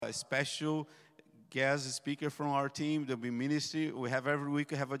a special guest speaker from our team. There'll be ministry. We have every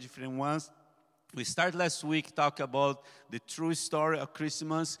week, we have a different ones. We started last week talk about the true story of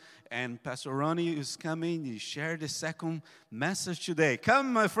Christmas, and Pastor Ronnie is coming. He shared the second message today.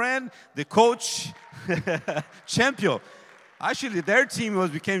 Come, my friend, the coach champion. Actually, their team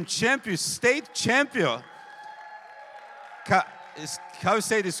became champion, state champion. How you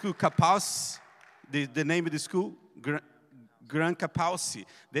say the school? Capauci, the name of the school? Grand Capauci.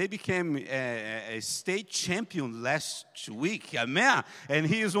 They became a state champion last week. Amen. And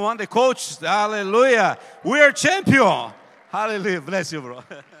he is one of the coaches. Hallelujah. We are champion. Hallelujah. Bless you, bro.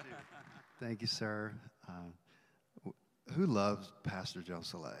 Thank you, sir. Who loves Pastor Joe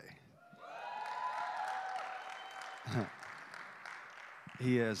Soleil?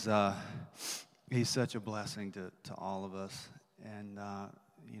 He is. He's such a blessing to all of us. And,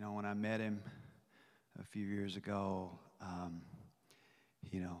 when I met him a few years ago,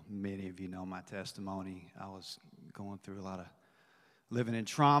 many of you know my testimony. I was going through a lot of living in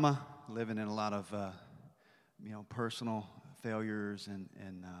trauma, living in a lot of, personal failures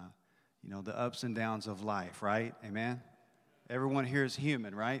and the ups and downs of life, right? Amen? Everyone here is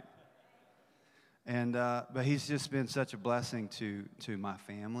human, right? And but he's just been such a blessing to my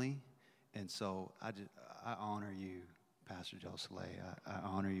family. And so I honor you, Pastor Joe Soleil. I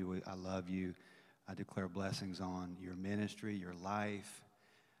honor you. I love you. I declare blessings on your ministry, your life,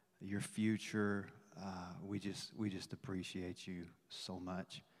 your future. We just appreciate you so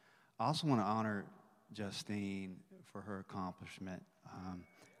much. I also want to honor Justine for her accomplishment,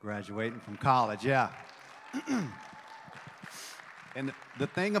 graduating from college. Yeah. And the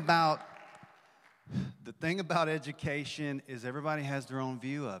thing about education is everybody has their own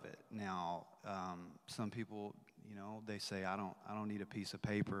view of it. Now, some people, they say I don't need a piece of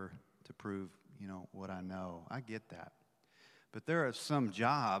paper to prove, what I know. I get that. But there are some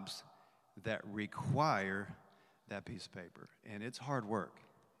jobs that require that piece of paper, and it's hard work.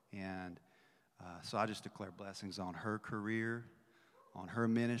 And so I just declare blessings on her career, on her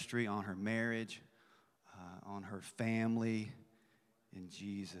ministry, on her marriage, on her family, in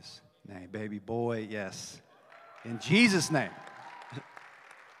Jesus' name. Baby boy, yes. In Jesus' name.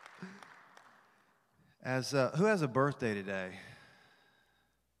 Who has a birthday today?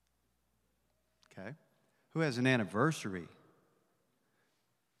 Okay. Who has an anniversary?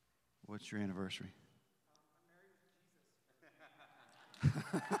 What's your anniversary?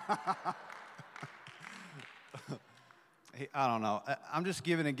 Hey, I don't know. I'm just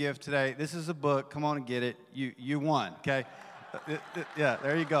giving a gift today. This is a book. Come on and get it. You won, okay? Yeah,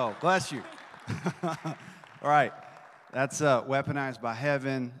 there you go. Bless you. All right. That's Weaponized by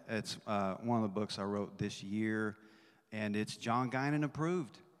Heaven. It's one of the books I wrote this year, and it's John Guinan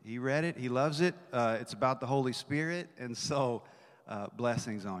approved. He read it. He loves it. It's about the Holy Spirit, and so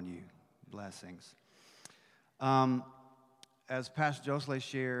blessings on you. Blessings. As Pastor Joe Soleil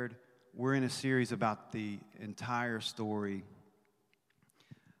shared, we're in a series about the entire story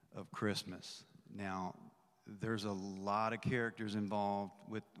of Christmas. Now, there's a lot of characters involved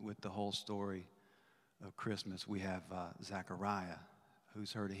with the whole story of Christmas. We have Zechariah,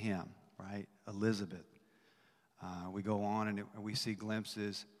 who's heard of him, right? Elizabeth. We go on and we see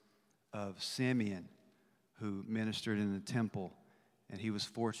glimpses of Simeon, who ministered in the temple, and he was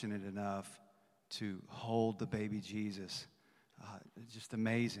fortunate enough to hold the baby Jesus. Just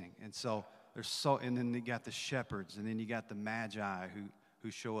amazing. And so and then you got the shepherds, and then you got the magi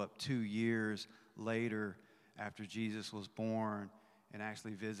who show up 2 years later after Jesus was born and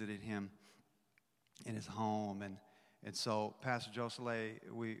actually visited him in his home. And so Pastor Joe Soleil,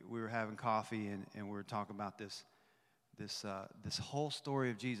 we were having coffee and we were talking about this whole story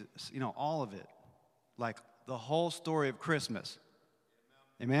of Jesus, all of it, like the whole story of Christmas.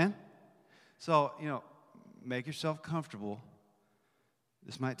 Amen? So, make yourself comfortable.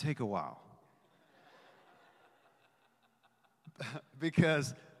 This might take a while.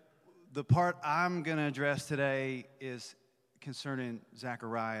 Because the part I'm going to address today is concerning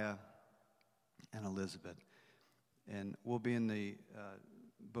Zechariah and Elizabeth. And we'll be in the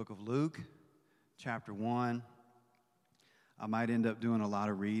book of Luke, chapter 1. I might end up doing a lot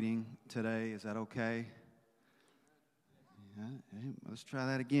of reading today. Is that okay? Yeah, let's try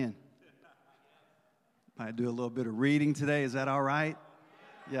that again. Might do a little bit of reading today. Is that all right?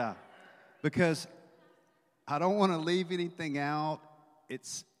 Yeah. Because I don't want to leave anything out.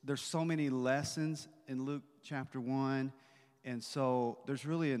 There's so many lessons in Luke chapter 1. And so there's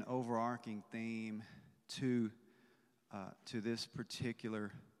really an overarching theme to this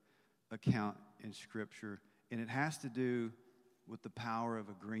particular account in Scripture. And it has to do with the power of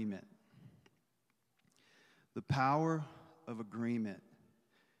agreement. The power of agreement.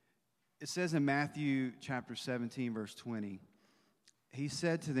 It says in Matthew chapter 17, verse 20, he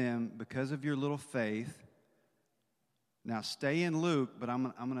said to them, because of your little faith, now stay in Luke, but I'm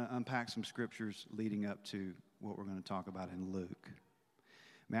going to unpack some scriptures leading up to what we're going to talk about in Luke.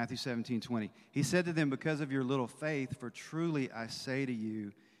 Matthew 17, 20. He said to them, because of your little faith, for truly I say to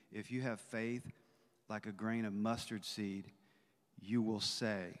you, if you have faith like a grain of mustard seed, you will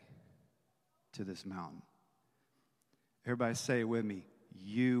say to this mountain. Everybody say it with me.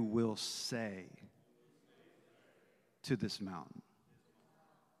 You will say to this mountain.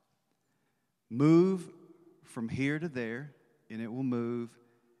 Move from here to there, and it will move,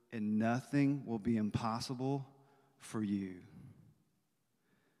 and nothing will be impossible for you.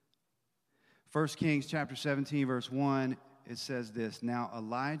 1 Kings chapter 17, verse 1, it says this, now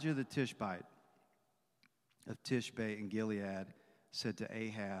Elijah the Tishbite of Tishbe in Gilead said to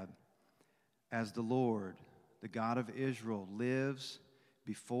Ahab, as the Lord, the God of Israel, lives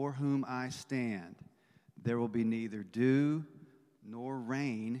before whom I stand, there will be neither dew nor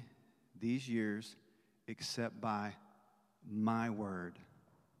rain these years except by my word.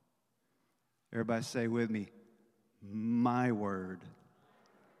 Everybody say with me, my word.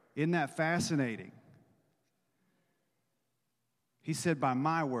 Isn't that fascinating? He said, by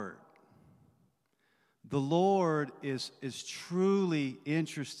my word. The Lord is truly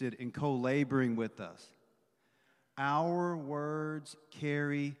interested in co-laboring with us. Our words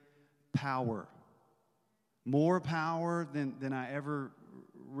carry power. More power than I ever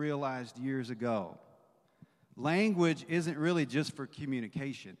realized years ago. Language isn't really just for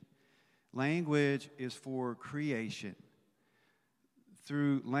communication. Language is for creation.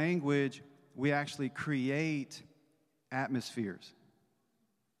 Through language, we actually create atmospheres.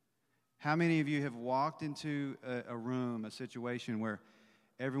 How many of you have walked into a room, a situation where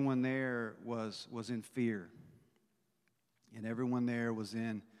everyone there was in fear, and everyone there was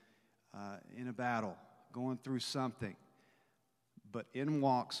in a battle, going through something, but in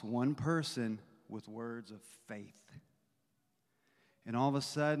walks one person with words of faith, and all of a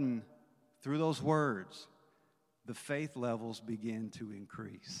sudden, through those words, the faith levels begin to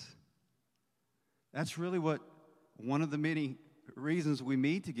increase. That's really what one of the many reasons we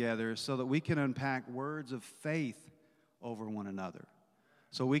meet together is so that we can unpack words of faith over one another.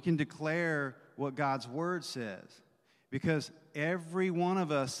 So we can declare what God's word says. Because every one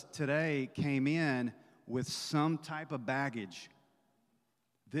of us today came in with some type of baggage.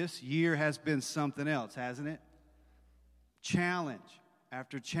 This year has been something else, hasn't it? Challenge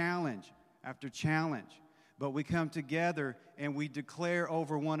after challenge after challenge. But we come together and we declare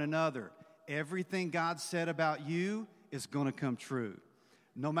over one another, everything God said about you is going to come true.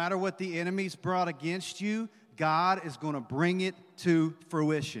 No matter what the enemy's brought against you, God is going to bring it to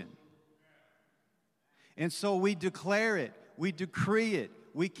fruition. And so we declare it, we decree it,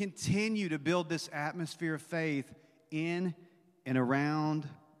 we continue to build this atmosphere of faith in and around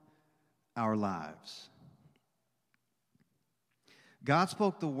our lives. God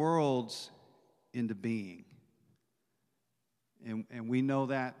spoke the worlds into being. And we know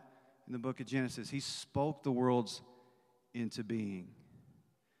that in the book of Genesis. He spoke the worlds into being.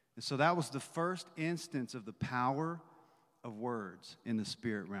 And so that was the first instance of the power of words in the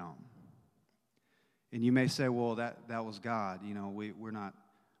spirit realm. And you may say, well, that was God. You know, we're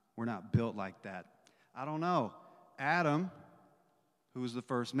not built like that. I don't know. Adam, who was the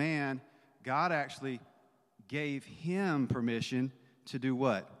first man, God actually gave him permission to do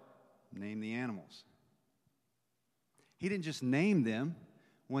what? Name the animals. He didn't just name them.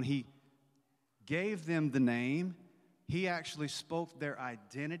 When he gave them the name, he actually spoke their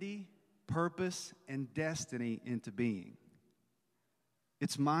identity, purpose, and destiny into being.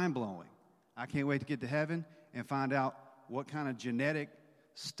 It's mind-blowing. I can't wait to get to heaven and find out what kind of genetic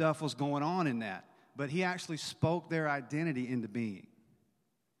stuff was going on in that. But he actually spoke their identity into being.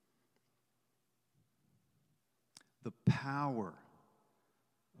 The power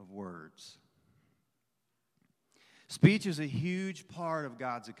of words. Speech is a huge part of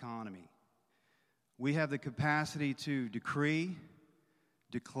God's economy. We have the capacity to decree,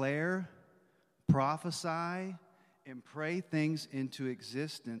 declare, prophesy, and pray things into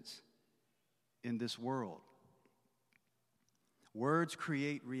existence in this world. Words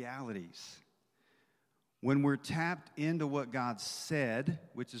create realities. When we're tapped into what God said,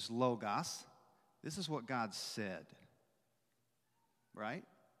 which is logos, this is what God said, right?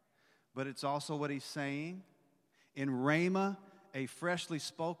 But it's also what he's saying. In Rhema, a freshly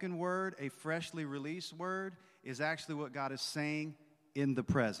spoken word, a freshly released word, is actually what God is saying in the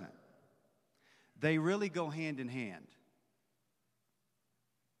present. They really go hand in hand.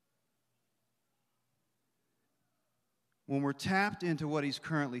 when we're tapped into what he's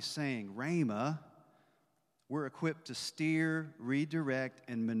currently saying, rhema, we're equipped to steer, redirect,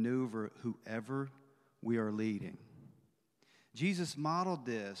 and maneuver whoever we are leading. Jesus modeled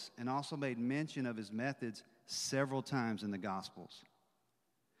this and also made mention of his methods several times in the Gospels.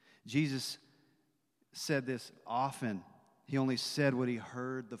 Jesus said this often. He only said what he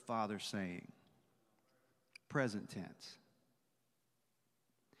heard the Father saying. Present tense.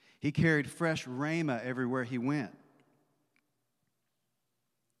 He carried fresh rhema everywhere he went.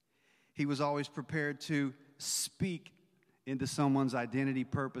 He was always prepared to speak into someone's identity,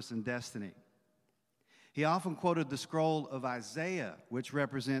 purpose, and destiny. He often quoted the scroll of Isaiah, which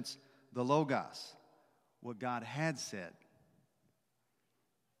represents the Logos, what God had said.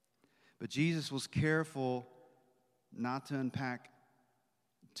 But Jesus was careful not to unpack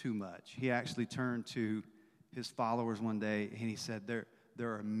too much. He actually turned to his followers one day and he said,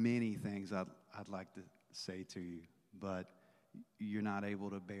 there are many things I'd like to say to you, but you're not able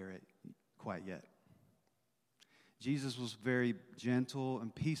to bear it quite yet. Jesus was very gentle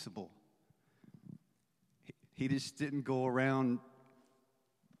and peaceable. He just didn't go around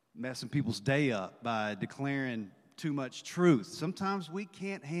messing people's day up by declaring too much truth. Sometimes we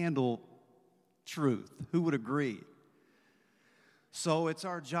can't handle truth. Who would agree? So it's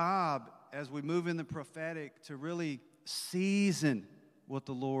our job as we move in the prophetic to really season what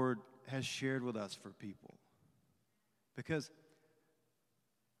the Lord has shared with us for people. Because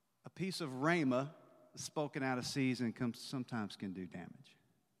a piece of rhema spoken out of season sometimes can do damage.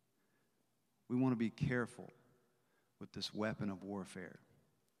 We want to be careful with this weapon of warfare,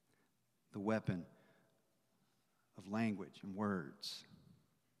 the weapon of language and words.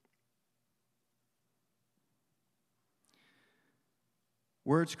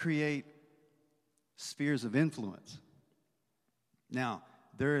 Words create spheres of influence. Now,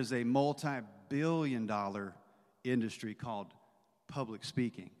 there is a multi-billion-dollar industry called public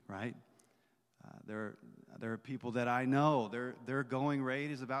speaking, right? There are people that I know, their going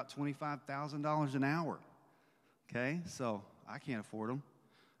rate is about $25,000 an hour. Okay, so I can't afford them.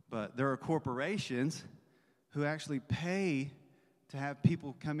 But there are corporations who actually pay to have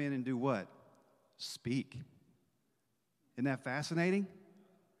people come in and do what? Speak. Isn't that fascinating?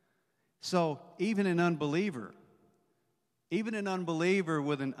 So even an unbeliever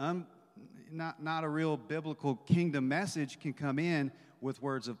with not a real biblical kingdom message can come in with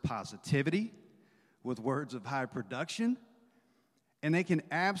words of positivity, with words of high production, and they can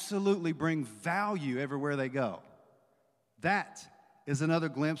absolutely bring value everywhere they go. That is another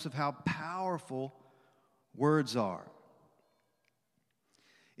glimpse of how powerful words are.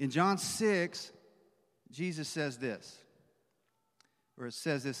 In John 6, Jesus says this, or it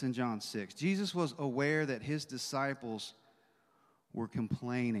says this in John 6. Jesus was aware that his disciples were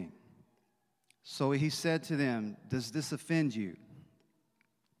complaining. So he said to them, "Does this offend you?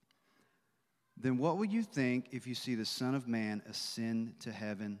 Then what will you think if you see the Son of Man ascend to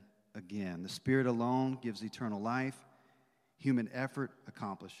heaven again? The Spirit alone gives eternal life. Human effort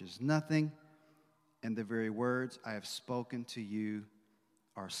accomplishes nothing. And the very words I have spoken to you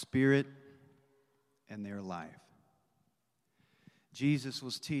are spirit and their life." Jesus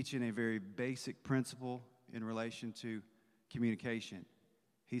was teaching a very basic principle in relation to communication.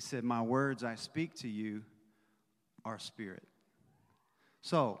 He said, "My words I speak to you are spirit."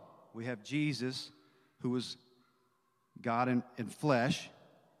 So, we have Jesus, who was God in flesh,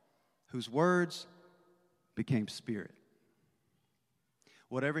 whose words became spirit.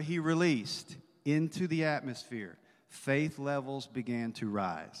 Whatever he released into the atmosphere, faith levels began to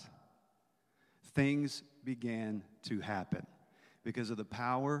rise. Things began to happen because of the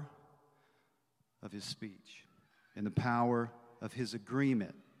power of his speech and the power of his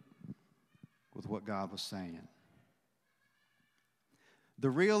agreement with what God was saying. The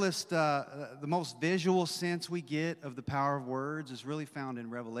the most visual sense we get of the power of words is really found in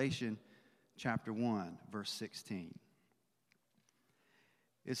Revelation chapter 1, verse 16.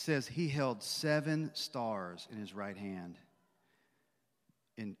 It says, "He held 7 stars in his right hand,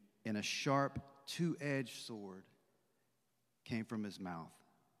 and a sharp 2-edged sword came from his mouth,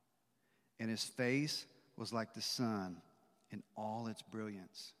 and his face was like the sun in all its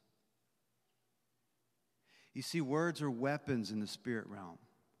brilliance." You see, words are weapons in the spirit realm.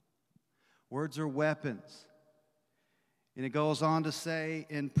 Words are weapons. And it goes on to say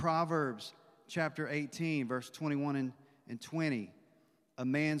in Proverbs chapter 18, verse 21 and 20, "A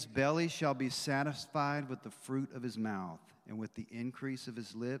man's belly shall be satisfied with the fruit of his mouth, and with the increase of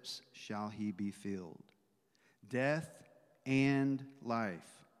his lips shall he be filled. Death and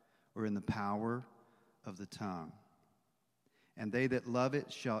life are in the power of the tongue, and they that love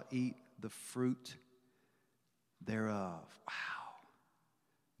it shall eat the fruit thereof. Wow.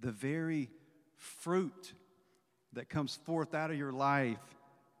 The very fruit that comes forth out of your life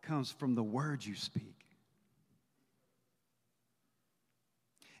comes from the words you speak.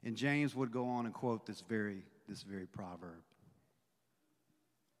 And James would go on and quote this very proverb.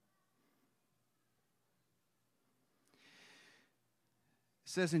 It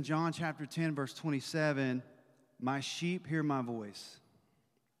says in John chapter 10, verse 27, "My sheep hear my voice,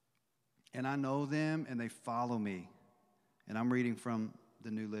 and I know them, and they follow me." And I'm reading from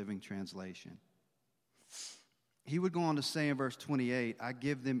the New Living Translation. He would go on to say in verse 28, "I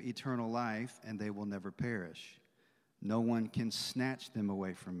give them eternal life, and they will never perish. No one can snatch them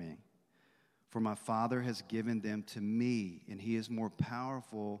away from me. For my Father has given them to me, and he is more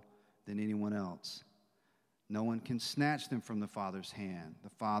powerful than anyone else. No one can snatch them from the Father's hand. The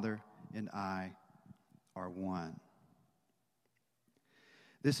Father and I are one."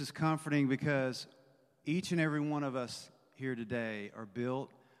 This is comforting because each and every one of us here today are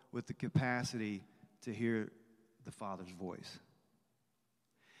built with the capacity to hear the Father's voice.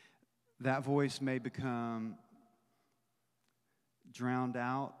 That voice may become drowned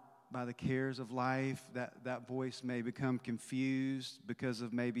out by the cares of life. That voice may become confused because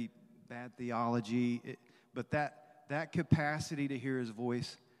of maybe bad theology. But that capacity to hear his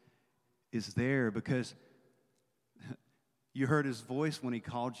voice is there because you heard his voice when he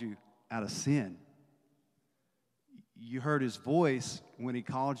called you out of sin. You heard his voice when he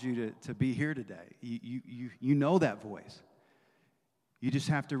called you to be here today. You know that voice. You just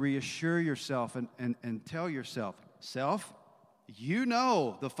have to reassure yourself and tell yourself, "Self, you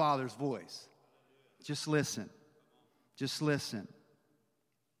know the Father's voice. Just listen. Just listen."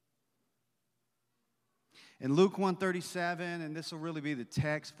 In Luke 1:37, and this will really be the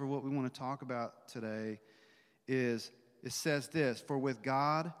text for what we want to talk about today, it says this: "For with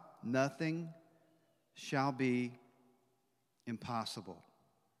God nothing shall be impossible."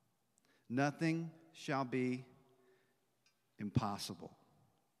 Nothing shall be impossible.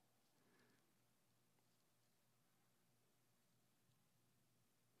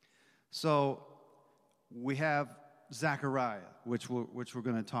 So we have Zechariah, which we're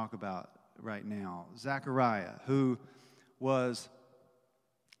going to talk about right now. Zechariah, who was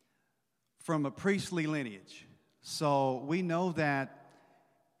from a priestly lineage. So we know that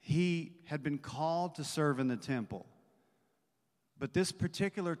he had been called to serve in the temple. But this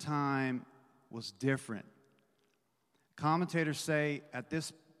particular time was different. Commentators say at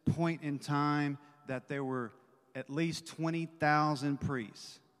this point in time that there were at least 20,000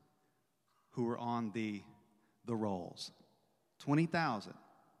 priests who were on the rolls. 20,000.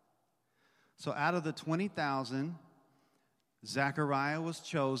 So out of the 20,000, Zechariah was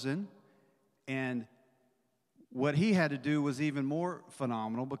chosen, and what he had to do was even more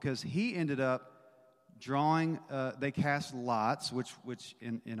phenomenal because he ended up drawing, they cast lots, which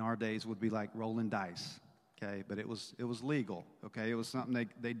in our days would be like rolling dice, okay? But it was legal, okay? It was something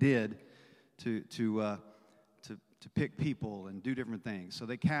they did to pick people and do different things. So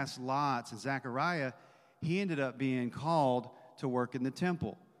they cast lots, and Zechariah, he ended up being called to work in the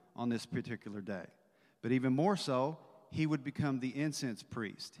temple on this particular day. But even more so, he would become the incense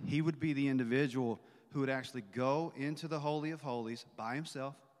priest. He would be the individual who would actually go into the Holy of Holies by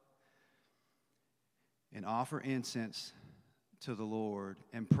himself and offer incense to the Lord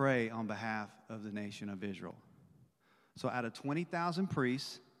and pray on behalf of the nation of Israel. So out of 20,000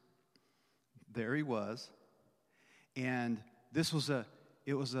 priests, there he was. And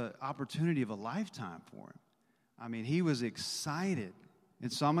it was an opportunity of a lifetime for him. I mean, he was excited.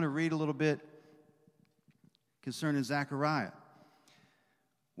 And so I'm going to read a little bit concerning Zechariah.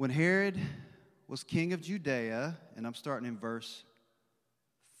 When Herod was king of Judea, and I'm starting in verse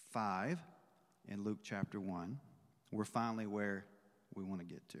 5 in Luke chapter 1. We're finally where we want to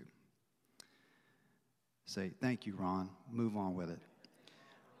get to. Say, "Thank you, Ron." Move on with it.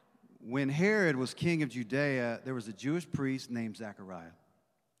 When Herod was king of Judea, there was a Jewish priest named Zechariah.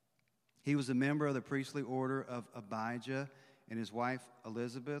 He was a member of the priestly order of Abijah, and his wife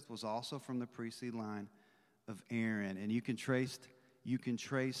Elizabeth was also from the priestly line of Aaron. And you can trace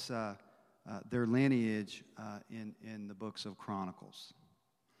their lineage in the books of Chronicles.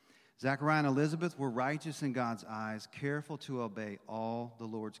 Zechariah and Elizabeth were righteous in God's eyes, careful to obey all the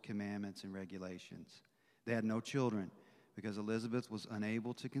Lord's commandments and regulations. They had no children because Elizabeth was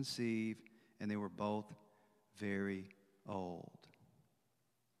unable to conceive, and they were both very old.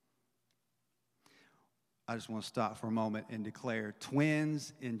 I just want to stop for a moment and declare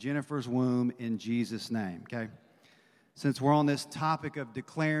twins in Jennifer's womb in Jesus' name, okay? Since we're on this topic of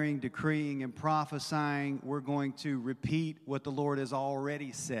declaring, decreeing, and prophesying, we're going to repeat what the Lord has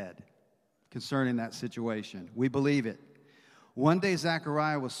already said, concerning that situation. We believe it. One day,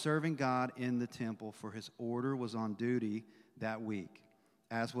 Zechariah was serving God in the temple, for his order was on duty that week,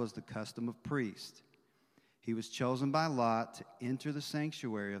 as was the custom of priests. He was chosen by lot to enter the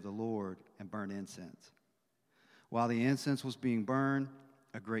sanctuary of the Lord and burn incense. While the incense was being burned,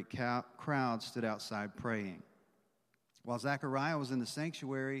 a great crowd stood outside praying. While Zechariah was in the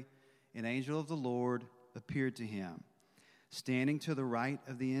sanctuary, an angel of the Lord appeared to him, standing to the right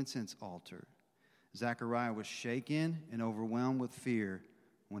of the incense altar. Zechariah was shaken and overwhelmed with fear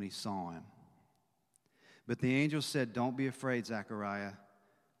when he saw him. But the angel said, "Don't be afraid, Zechariah.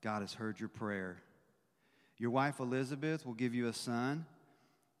 God has heard your prayer. Your wife Elizabeth will give you a son,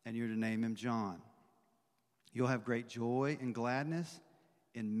 and you're to name him John. You'll have great joy and gladness,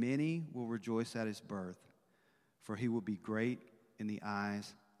 and many will rejoice at his birth, for he will be great in the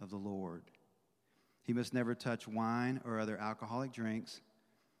eyes of the Lord. He must never touch wine or other alcoholic drinks.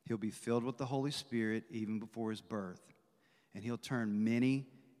 He'll be filled with the Holy Spirit even before his birth, and he'll turn many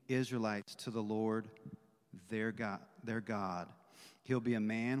Israelites to the Lord, their God. He'll be a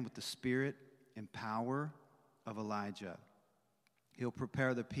man with the spirit and power of Elijah. He'll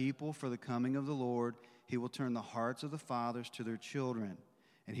prepare the people for the coming of the Lord. He will turn the hearts of the fathers to their children,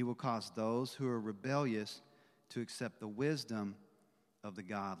 and he will cause those who are rebellious to accept the wisdom of the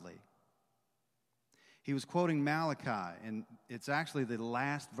godly." He was quoting Malachi, and it's actually the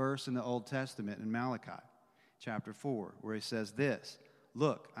last verse in the Old Testament in Malachi, chapter 4, where he says this,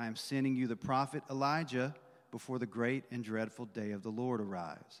 "Look, I am sending you the prophet Elijah before the great and dreadful day of the Lord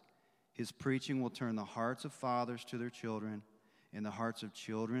arrives. His preaching will turn the hearts of fathers to their children and the hearts of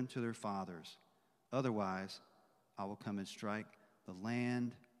children to their fathers. Otherwise, I will come and strike the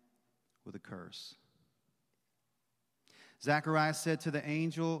land with a curse." Zechariah said to the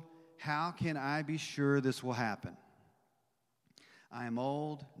angel, "How can I be sure this will happen? I am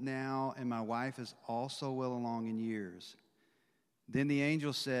old now, and my wife is also well along in years." Then the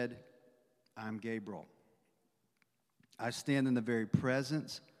angel said, "I'm Gabriel. I stand in the very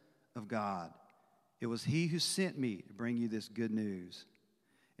presence of God. It was he who sent me to bring you this good news.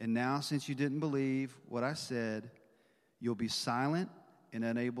 And now, since you didn't believe what I said, you'll be silent and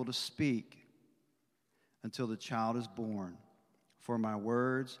unable to speak until the child is born. For my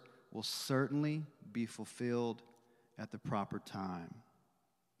words will certainly be fulfilled at the proper time."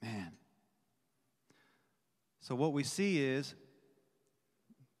 Man. So what we see is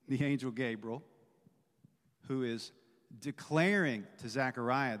the angel Gabriel, who is declaring to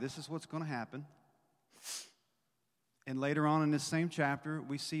Zechariah, this is what's going to happen. And later on in this same chapter,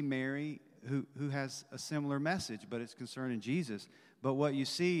 we see Mary, who has a similar message, but it's concerning Jesus. But what you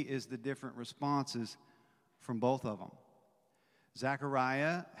see is the different responses from both of them.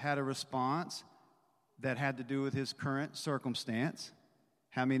 Zechariah had a response that had to do with his current circumstance.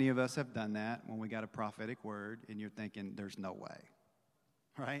 How many of us have done that when we got a prophetic word and you're thinking, there's no way,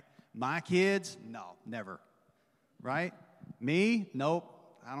 right? My kids? No, never, right? Me?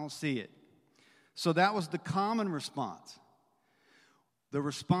 Nope, I don't see it. So that was the common response. The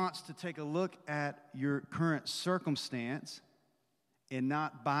response to take a look at your current circumstance and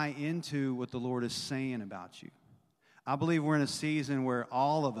not buy into what the Lord is saying about you. I believe we're in a season where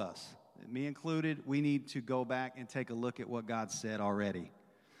all of us, me included, we need to go back and take a look at what God said already.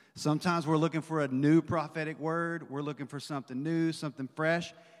 Sometimes we're looking for a new prophetic word. We're looking for something new, something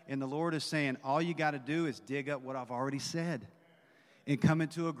fresh. And the Lord is saying, all you got to do is dig up what I've already said and come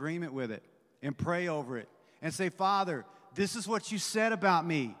into agreement with it and pray over it and say, "Father, this is what you said about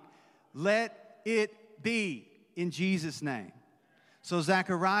me. Let it be in Jesus' name." So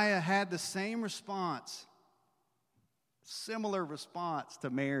Zechariah had the same response, similar response to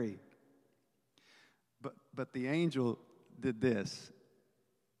Mary. But the angel did this.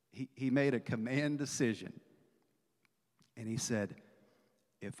 He made a command decision. And he said,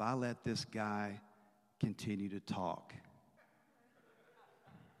 if I let this guy continue to talk,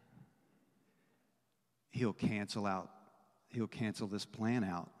 he'll cancel this plan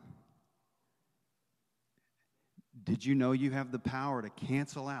out. Did you know you have the power to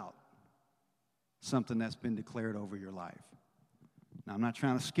cancel out something that's been declared over your life? Now, I'm not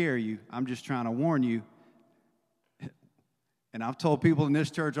trying to scare you. I'm just trying to warn you. And I've told people in this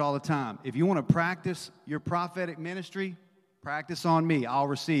church all the time, if you want to practice your prophetic ministry, practice on me. I'll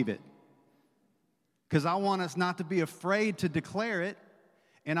receive it. Because I want us not to be afraid to declare it,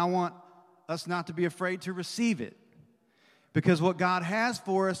 and I want us not to be afraid to receive it. Because what God has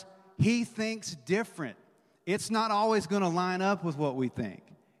for us, He thinks different. It's not always going to line up with what we think.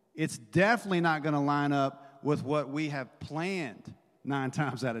 It's definitely not going to line up with what we have planned 9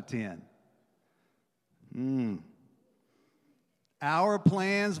 times out of 10. Our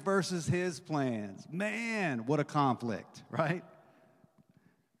plans versus his plans. Man, what a conflict, right?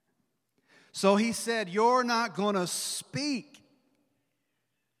 So he said, you're not going to speak.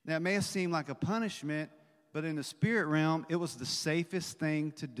 Now, it may have seemed like a punishment, but in the spirit realm, it was the safest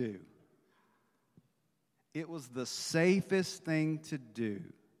thing to do. It was the safest thing to do.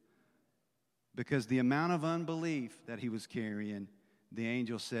 Because the amount of unbelief that he was carrying, the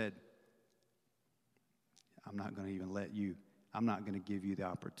angel said, I'm not going to give you the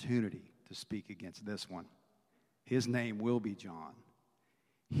opportunity to speak against this one. His name will be John.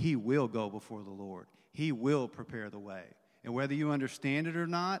 He will go before the Lord. He will prepare the way. And whether you understand it or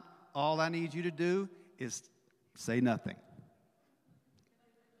not, all I need you to do is say nothing.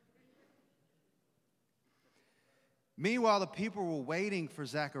 Meanwhile, the people were waiting for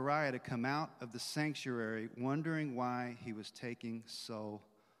Zechariah to come out of the sanctuary, wondering why he was taking so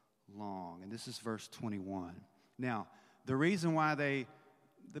long. And this is verse 21. Now, the reason why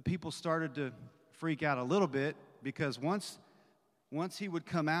the people started to freak out a little bit, because once he would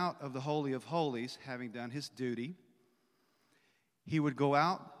come out of the Holy of Holies, having done his duty, he would go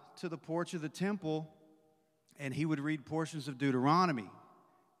out to the porch of the temple and he would read portions of Deuteronomy.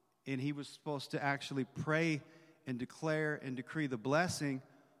 And he was supposed to actually pray and declare and decree the blessing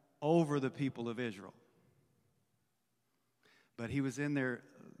over the people of Israel. But he was in there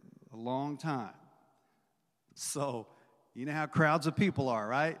a long time. So, you know how crowds of people are,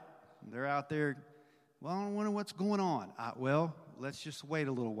 right? They're out there, well, I wonder what's going on. Well, let's just wait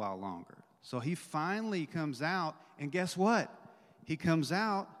a little while longer. So he finally comes out, and guess what? He comes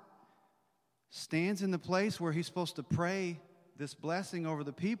out, stands in the place where he's supposed to pray this blessing over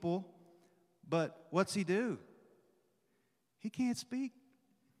the people, but what's he do? He can't speak.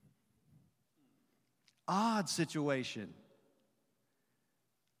 Odd situation.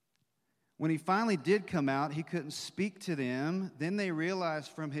 When he finally did come out, he couldn't speak to them. Then they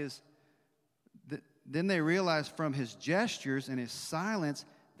realized from his gestures and his silence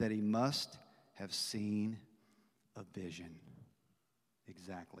that he must have seen a vision.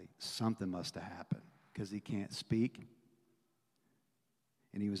 Exactly. Something must have happened because he can't speak.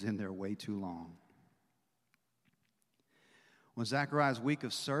 And he was in there way too long. When Zechariah's week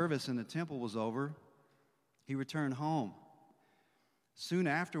of service in the temple was over, he returned home. Soon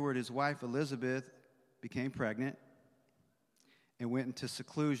afterward, his wife Elizabeth became pregnant and went into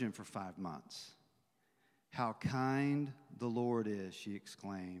seclusion for 5 months. How kind the Lord is, she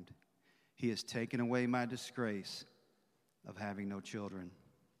exclaimed. He has taken away my disgrace of having no children.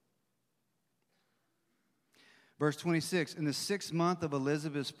 Verse 26, in the 6th month of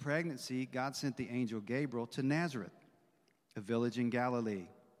Elizabeth's pregnancy, God sent the angel Gabriel to Nazareth, a village in Galilee,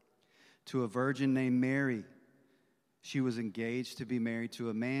 to a virgin named Mary. She was engaged to be married to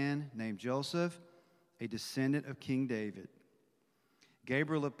a man named Joseph, a descendant of King David.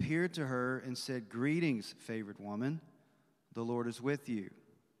 Gabriel appeared to her and said, "Greetings, favored woman, the Lord is with you."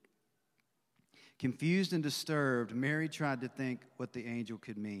 Confused and disturbed, Mary tried to think what the angel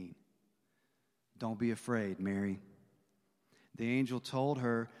could mean. "Don't be afraid, Mary." The angel told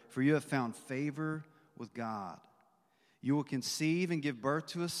her, "For you have found favor with God. You will conceive and give birth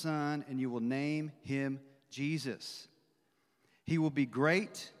to a son, and you will name him Jesus. He will be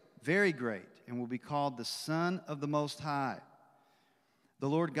great, very great, and will be called the Son of the Most High. The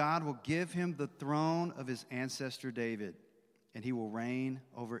Lord God will give him the throne of his ancestor David, and he will reign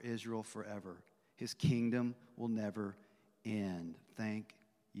over Israel forever. His kingdom will never end." Thank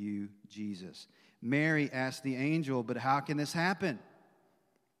you, Jesus. Mary asked the angel, "But how can this happen?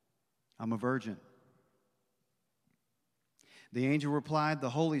 I'm a virgin." The angel replied,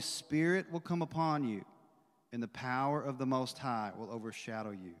 "The Holy Spirit will come upon you, and the power of the Most High will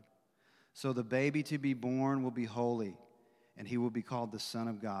overshadow you. So the baby to be born will be holy, and he will be called the Son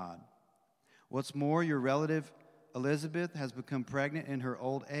of God. What's more, your relative Elizabeth has become pregnant in her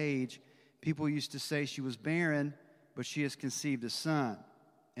old age. People used to say she was barren, but she has conceived a son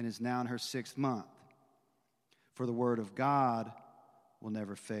and is now in her 6th month. For the word of God will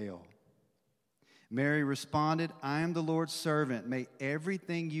never fail." Mary responded, "I am the Lord's servant. May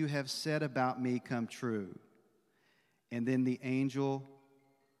everything you have said about me come true." And then the angel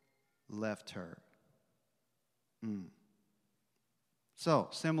left her. So,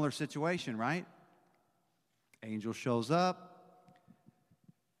 similar situation, right? Angel shows up,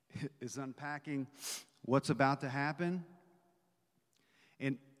 is unpacking what's about to happen.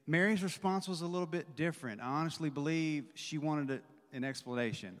 And Mary's response was a little bit different. I honestly believe she wanted an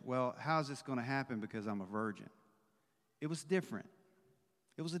explanation. Well, how's this going to happen because I'm a virgin? It was different.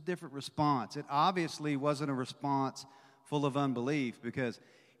 It was a different response. It obviously wasn't a response full of unbelief because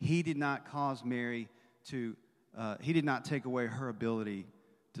he did not cause Mary to he did not take away her ability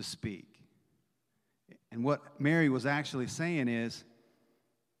to speak. And what Mary was actually saying is,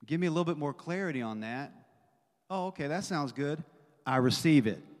 give me a little bit more clarity on that. Oh, okay, that sounds good. I receive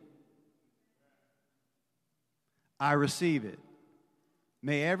it. I receive it.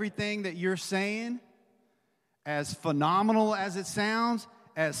 May everything that you're saying, as phenomenal as it sounds,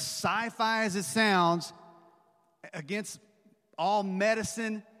 as sci-fi as it sounds, against all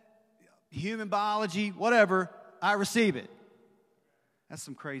medicine, human biology, whatever, I receive it. That's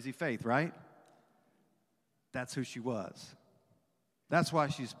some crazy faith, right? That's who she was. That's why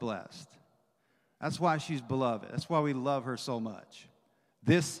she's blessed. That's why she's beloved. That's why we love her so much.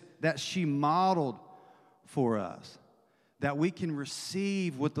 This, that she modeled for us, that we can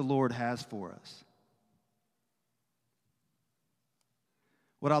receive what the Lord has for us.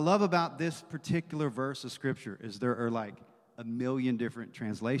 What I love about this particular verse of Scripture is there are like a million different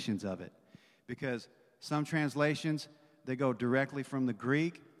translations of it. Because some translations, they go directly from the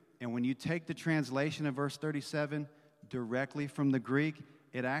Greek. And when you take the translation of verse 37 directly from the Greek,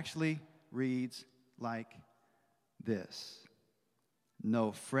 it actually reads like this.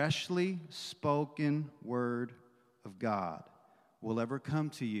 No freshly spoken word of God will ever come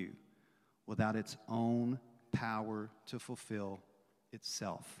to you without its own power to fulfill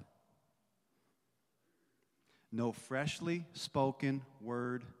itself. No freshly spoken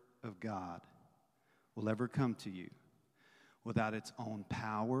word of God will ever come to you without its own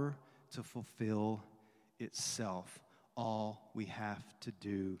power to fulfill itself. All we have to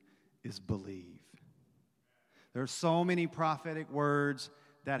do is believe. There are so many prophetic words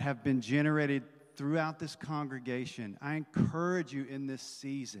that have been generated throughout this congregation. I encourage you in this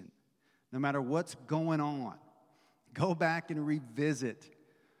season, no matter what's going on, go back and revisit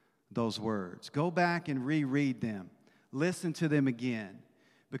those words. Go back and reread them. Listen to them again.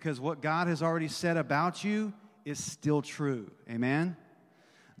 Because what God has already said about you is still true. Amen?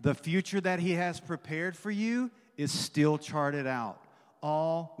 The future that He has prepared for you is still charted out.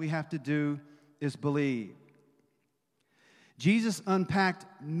 All we have to do is believe. Jesus unpacked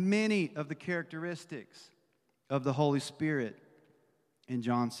many of the characteristics of the Holy Spirit in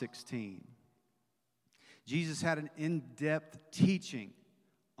John 16. Jesus had an in-depth teaching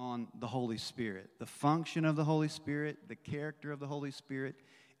on the Holy Spirit, the function of the Holy Spirit, the character of the Holy Spirit,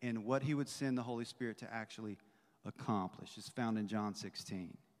 and what He would send the Holy Spirit to actually accomplish. It's found in John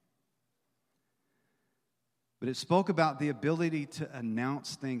 16. But it spoke about the ability to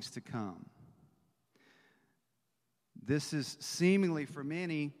announce things to come. This is seemingly, for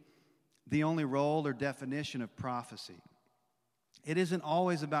many, the only role or definition of prophecy. It isn't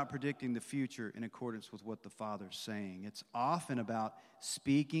always about predicting the future in accordance with what the Father's saying. It's often about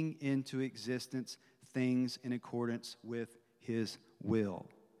speaking into existence things in accordance with His will,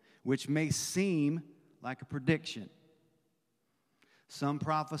 which may seem like a prediction. Some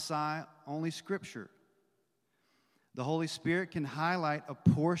prophesy only Scripture. The Holy Spirit can highlight a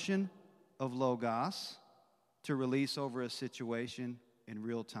portion of Logos to release over a situation in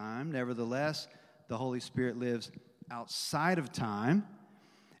real time. Nevertheless, the Holy Spirit lives outside of time,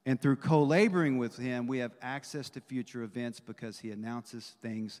 and through co-laboring with Him, we have access to future events because He announces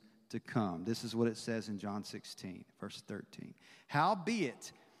things to come. This is what it says in John 16, verse 13.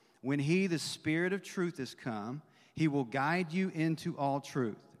 Howbeit, when He, the Spirit of truth, is come, He will guide you into all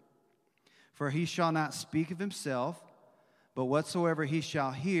truth. For He shall not speak of Himself, but whatsoever He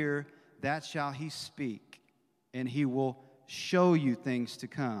shall hear, that shall He speak, and He will show you things to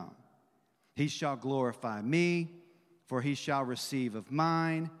come. He shall glorify me, for He shall receive of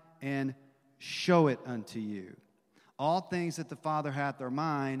mine, and show it unto you. All things that the Father hath are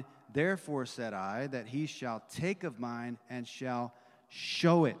mine, therefore said I, that He shall take of mine, and shall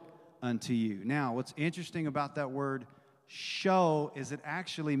show it unto you. Now, what's interesting about that word show is it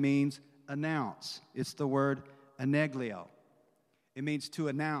actually means announce. It's the word aneglio. It means to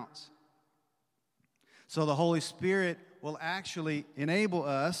announce. So the Holy Spirit will actually enable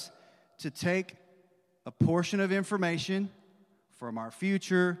us to take a portion of information from our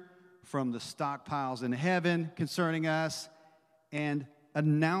future, from the stockpiles in heaven concerning us, and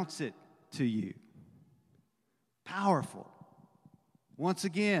announce it to you. Powerful. Once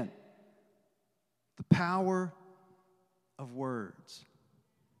again, the power of words.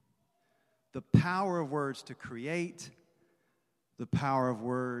 The power of words to create, the power of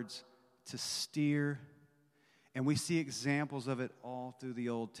words to steer. And we see examples of it all through the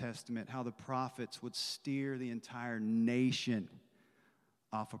Old Testament, how the prophets would steer the entire nation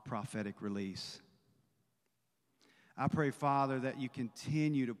off a prophetic release. I pray, Father, that you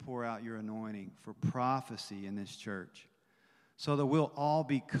continue to pour out your anointing for prophecy in this church so that we'll all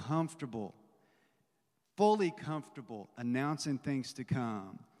be comfortable fully comfortable announcing things to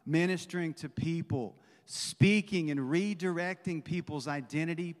come, ministering to people, speaking and redirecting people's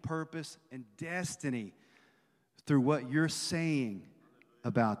identity, purpose, and destiny through what you're saying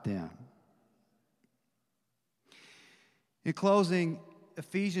about them. In closing,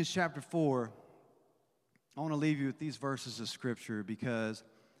 Ephesians chapter 4, I want to leave you with these verses of Scripture because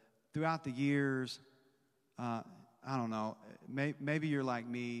throughout the years, I don't know, maybe you're like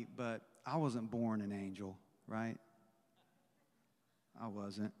me, but I wasn't born an angel, right? I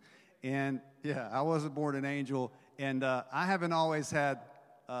wasn't. And, yeah, I wasn't born an angel, and I haven't always had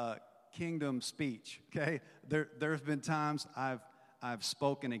kingdom speech, okay? There's been times I've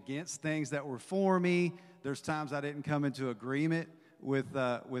spoken against things that were for me. There's times I didn't come into agreement with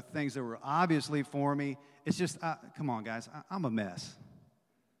things that were obviously for me. It's just, come on, guys, I'm a mess.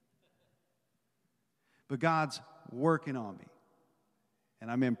 But God's working on me,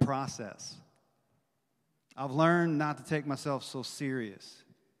 and I'm in process. I've learned not to take myself so serious.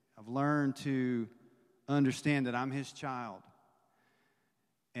 I've learned to understand that I'm His child.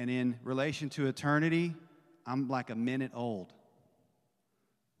 And in relation to eternity, I'm like a minute old.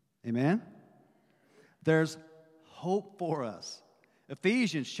 Amen? There's hope for us.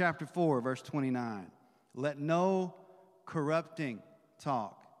 Ephesians chapter 4, verse 29. Let no corrupting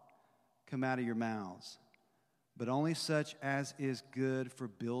talk come out of your mouths, but only such as is good for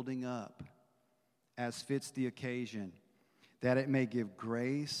building up, as fits the occasion, that it may give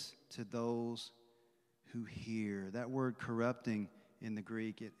grace to those who hear. That word corrupting in the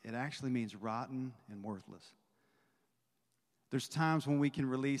Greek, it actually means rotten and worthless. There's times when we can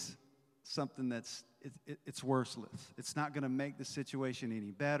release something that's it's worthless. It's not going to make the situation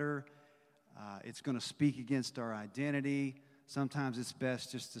any better. It's going to speak against our identity. Sometimes it's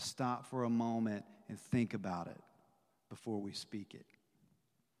best just to stop for a moment and think about it before we speak it.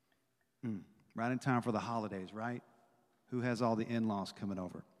 Right in time for the holidays, right? Who has all the in-laws coming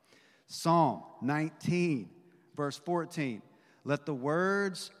over? Psalm 19, verse 14. Let the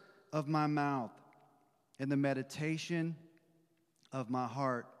words of my mouth and the meditation of my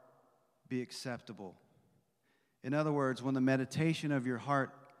heart be acceptable. In other words, when the meditation of your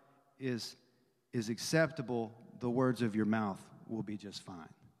heart is acceptable, the words of your mouth will be just fine.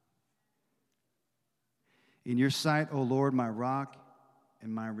 In your sight, O Lord, my rock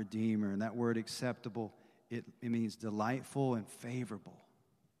and my redeemer. And that word acceptable, it means delightful and favorable.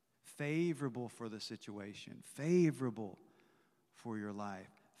 Favorable for the situation. Favorable for your life.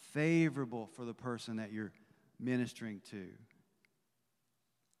 Favorable for the person that you're ministering to.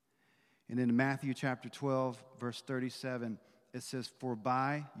 And in Matthew chapter 12, verse 37, it says, for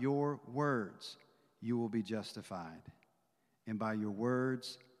by your words you will be justified, and by your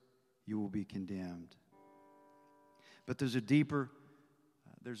words you will be condemned. But there's a deeper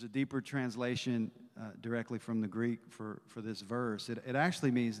translation directly from the Greek for this verse. It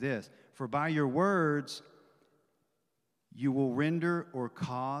actually means this: for by your words you will render or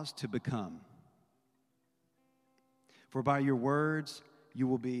cause to become. For by your words you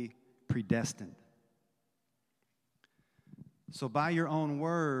will be predestined. So by your own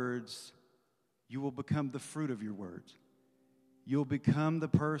words, you will become the fruit of your words. You'll become the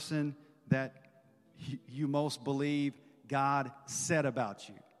person that you most believe God said about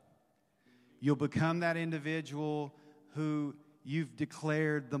you. You'll become that individual who you've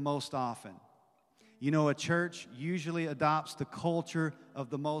declared the most often. You know, a church usually adopts the culture of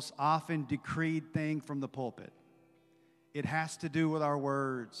the most often decreed thing from the pulpit. It has to do with our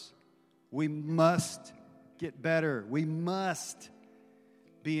words. We must get better. We must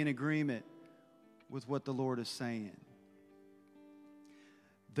be in agreement with what the Lord is saying.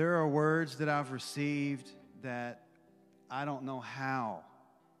 There are words that I've received that I don't know how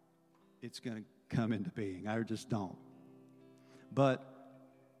it's going to come into being. I just don't. But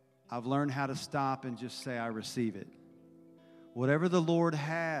I've learned how to stop and just say, I receive it. Whatever the Lord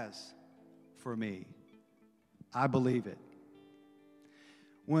has for me, I believe it.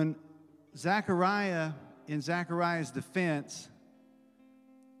 When Zechariah, in Zechariah's defense,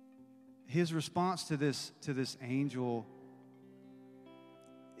 his response to this angel,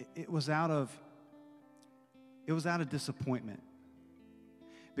 it was out of disappointment,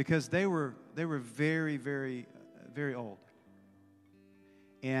 because they were very, very, very old,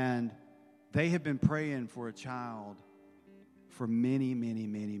 and they had been praying for a child for many, many,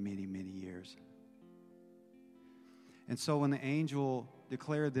 many, many, many years. And so when the angel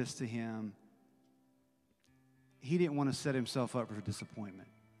declared this to him, he didn't want to set himself up for disappointment.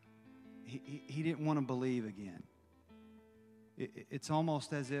 He didn't want to believe again. It's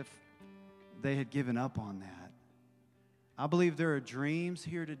almost as if they had given up on that. I believe there are dreams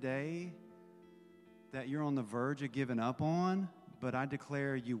here today that you're on the verge of giving up on, but I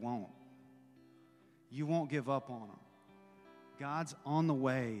declare you won't. You won't give up on them. God's on the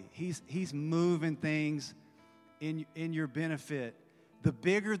way. He's moving things in your benefit. The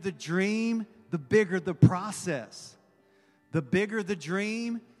bigger the dream, the bigger the process. The bigger the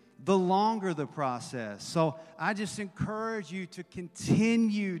dream, the longer the process. So I just encourage you to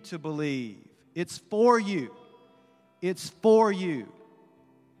continue to believe. It's for you. It's for you.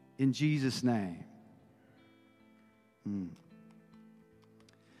 In Jesus' name.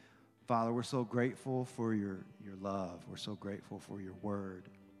 Father, we're so grateful for your love. We're so grateful for your word.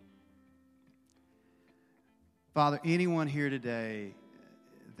 Father, anyone here today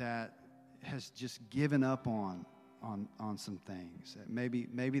that has just given up on some things, that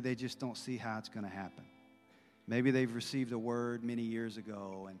maybe they just don't see how it's going to happen. Maybe they've received a word many years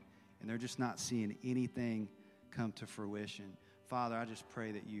ago and they're just not seeing anything come to fruition. Father, I just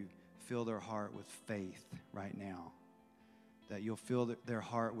pray that you fill their heart with faith right now, that you'll fill their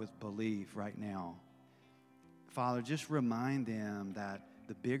heart with belief right now. Father, just remind them that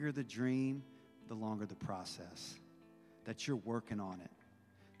the bigger the dream, the longer the process, that you're working on it,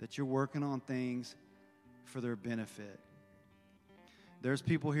 that you're working on things for their benefit. There's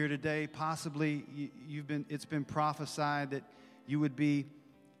people here today, possibly it's been prophesied that you would be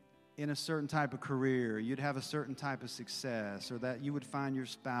in a certain type of career, you'd have a certain type of success, or that you would find your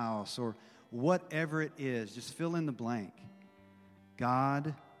spouse, or whatever it is, just fill in the blank.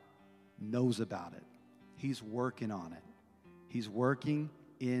 God knows about it. He's working on it. He's working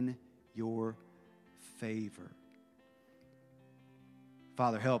in your favor.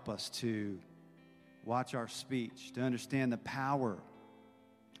 Father, help us to watch our speech, to understand the power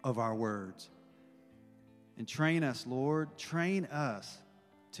of our words. And train us, Lord, train us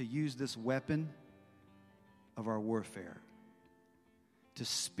to use this weapon of our warfare, to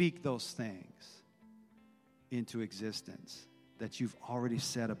speak those things into existence that you've already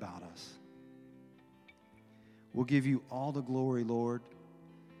said about us. We'll give you all the glory, Lord,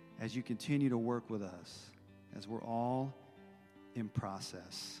 as you continue to work with us, as we're all in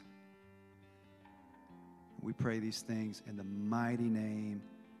process. We pray these things in the mighty name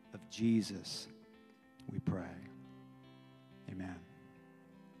of Jesus. We pray. Amen.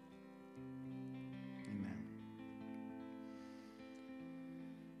 Amen.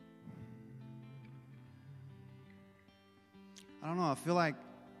 I don't know, I feel like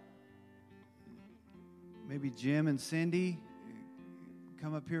maybe Jim and Cindy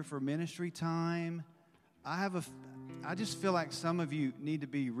come up here for ministry time. I just feel like some of you need to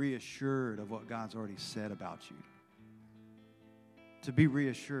be reassured of what God's already said about you. To be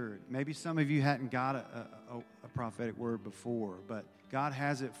reassured. Maybe some of you hadn't got a prophetic word before, but God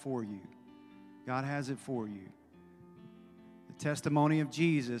has it for you. God has it for you. The testimony of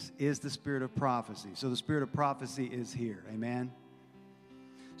Jesus is the spirit of prophecy. So the spirit of prophecy is here. Amen?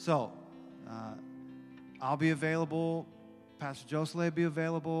 So, I'll be available. Pastor Joseph will be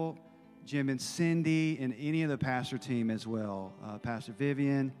available. Jim and Cindy and any of the pastor team as well. Pastor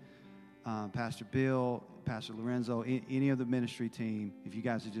Vivian, Pastor Bill, Pastor Lorenzo, any of the ministry team. If you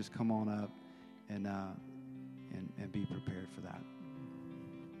guys would just come on up and be prepared for that.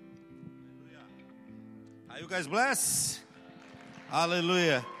 Are you guys blessed?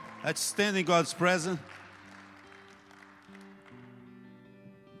 Hallelujah. Let's stand in God's presence.